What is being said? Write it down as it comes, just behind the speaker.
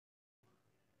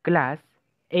Class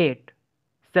 8.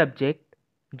 Subject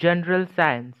General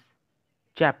Science.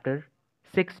 Chapter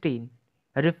 16.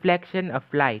 Reflection of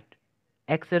Light.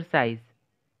 Exercise.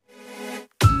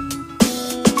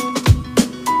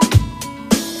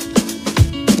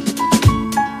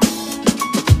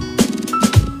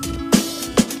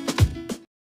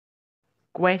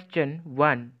 Question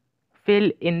 1.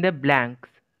 Fill in the blanks.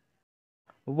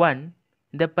 1.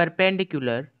 The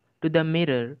perpendicular to the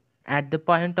mirror at the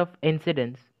point of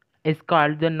incidence is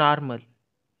called the normal.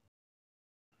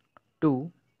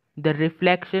 2. The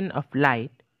reflection of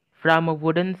light from a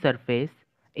wooden surface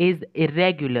is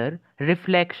irregular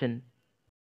reflection.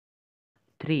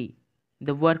 3.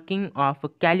 The working of a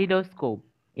kaleidoscope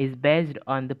is based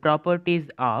on the properties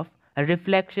of a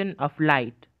reflection of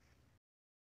light.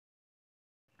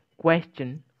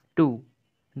 Question 2.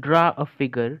 Draw a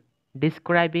figure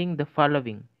describing the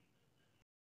following.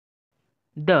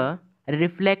 The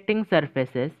reflecting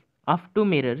surfaces of two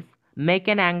mirrors make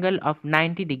an angle of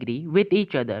 90 degree with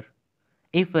each other.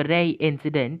 If a ray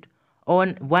incident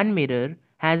on one mirror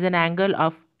has an angle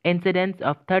of incidence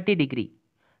of 30 degree,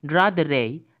 draw the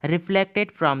ray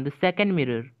reflected from the second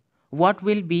mirror. What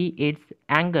will be its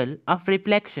angle of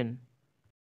reflection?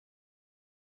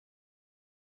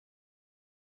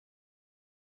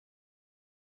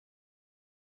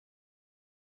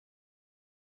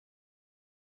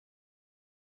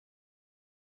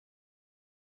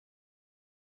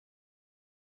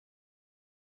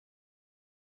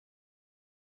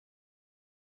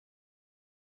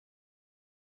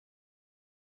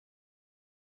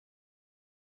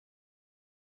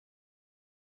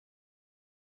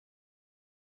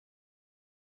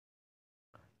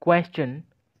 Question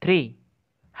 3.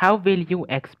 How will you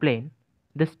explain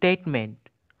the statement,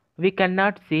 "We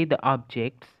cannot see the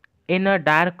objects in a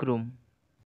dark room"?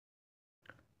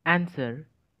 Answer.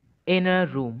 In a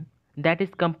room that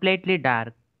is completely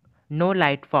dark, no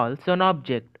light falls on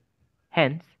object.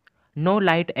 Hence, no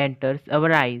light enters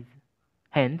our eyes.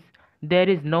 Hence, there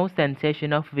is no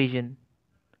sensation of vision.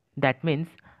 That means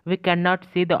we cannot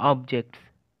see the objects.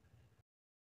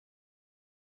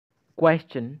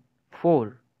 Question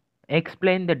 4.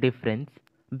 Explain the difference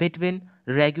between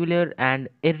regular and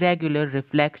irregular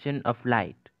reflection of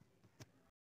light.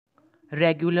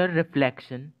 Regular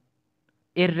reflection,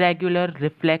 irregular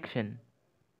reflection.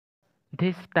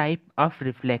 This type of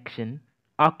reflection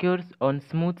occurs on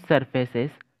smooth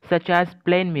surfaces such as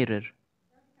plane mirror.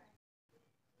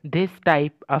 This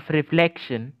type of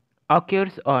reflection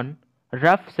occurs on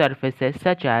rough surfaces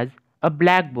such as a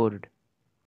blackboard.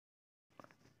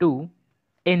 2.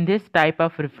 In this type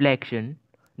of reflection,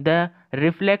 the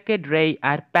reflected rays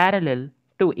are parallel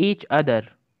to each other.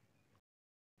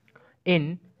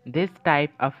 In this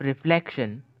type of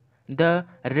reflection, the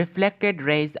reflected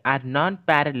rays are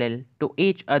non-parallel to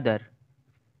each other.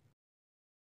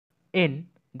 In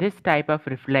this type of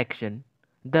reflection,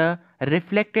 the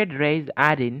reflected rays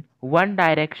are in one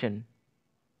direction.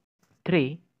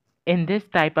 3. In this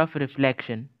type of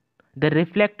reflection, the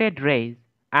reflected rays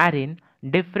are in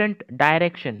different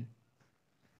direction.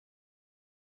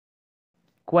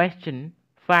 Question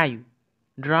 5.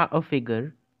 Draw a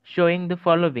figure showing the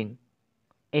following.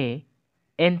 A.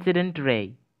 Incident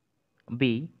ray.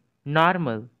 B.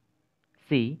 Normal.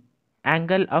 C.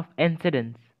 Angle of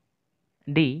incidence.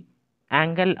 D.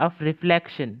 Angle of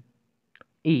reflection.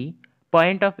 E.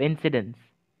 Point of incidence.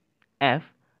 F.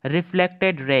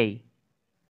 Reflected ray.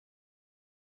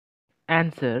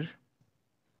 Answer.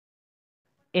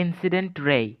 Incident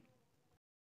ray.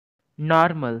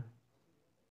 Normal.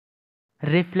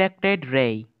 Reflected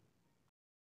ray.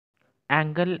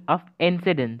 Angle of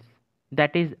incidence,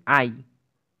 that is I.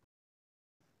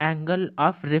 Angle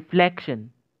of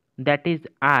reflection, that is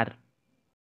R.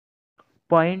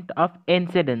 Point of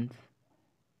incidence.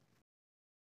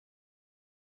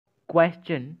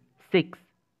 Question 6.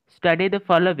 Study the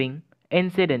following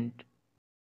incident.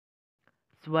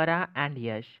 Swara and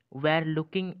Yash were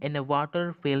looking in a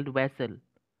water-filled vessel.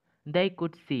 They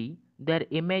could see their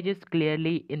images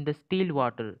clearly in the still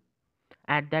water.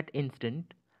 At that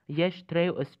instant, Yash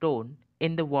threw a stone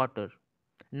in the water.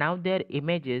 Now their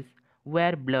images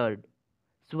were blurred.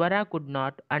 Swara could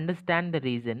not understand the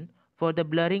reason for the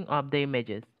blurring of the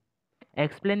images.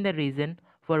 Explain the reason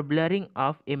for blurring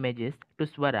of images to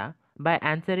Swara by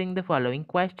answering the following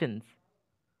questions.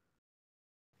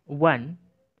 1.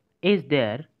 Is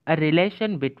there a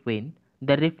relation between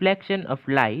the reflection of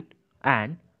light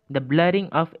and the blurring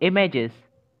of images?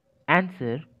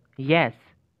 Answer. Yes.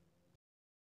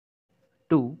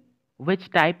 2.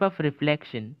 Which type of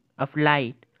reflection of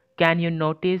light can you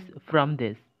notice from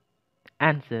this?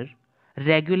 Answer.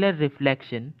 Regular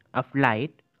reflection of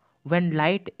light when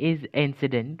light is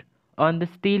incident on the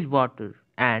still water,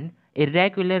 and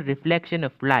irregular reflection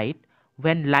of light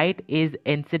when light is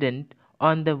incident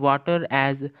on the water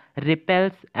as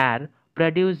ripples are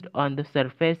produced on the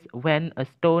surface when a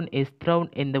stone is thrown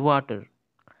in the water.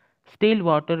 Still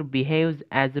water behaves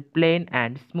as a plain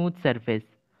and smooth surface,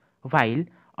 while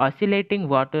oscillating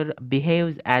water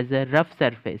behaves as a rough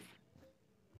surface.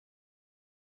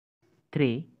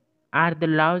 3. Are the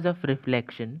laws of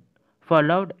reflection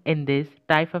followed in this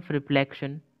type of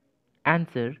reflection?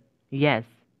 Answer: yes.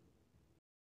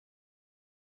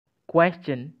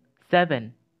 Question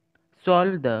 7.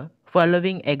 Solve the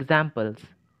following examples.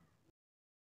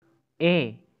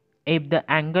 A. If the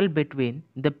angle between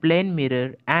the plane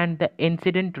mirror and the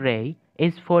incident ray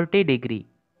is 40 degree,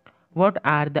 what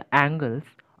are the angles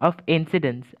of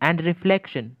incidence and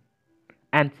reflection?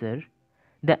 Answer: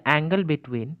 the angle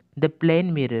between the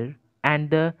plane mirror and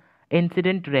the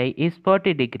incident ray is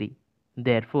 40 degree.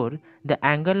 Therefore, the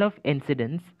angle of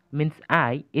incidence means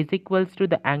I is equals to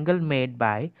the angle made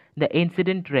by the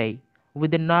incident ray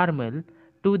with the normal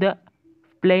to the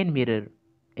plane mirror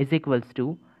is equals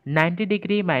to 90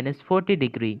 degree minus 40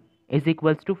 degree is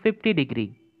equals to 50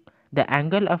 degree. The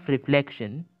angle of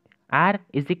reflection R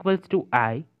is equals to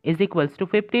I is equals to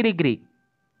 50 degree.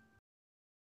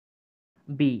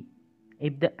 B.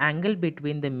 If the angle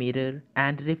between the mirror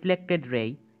and reflected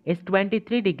ray is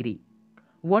 23 degree,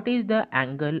 what is the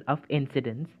angle of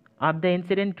incidence of the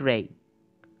incident ray?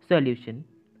 Solution: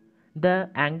 the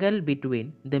angle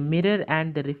between the mirror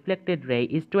and the reflected ray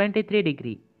is 23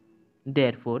 degree.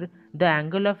 Therefore, the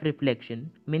angle of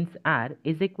reflection means R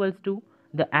is equals to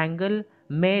the angle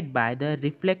made by the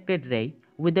reflected ray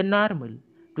with the normal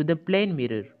to the plane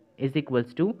mirror is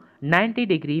equals to 90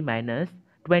 degree minus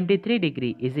 23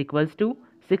 degree is equals to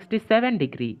 67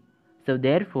 degree. So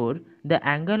therefore, the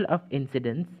angle of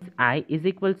incidence I is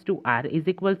equals to R is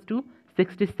equals to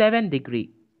 67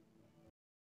 degree.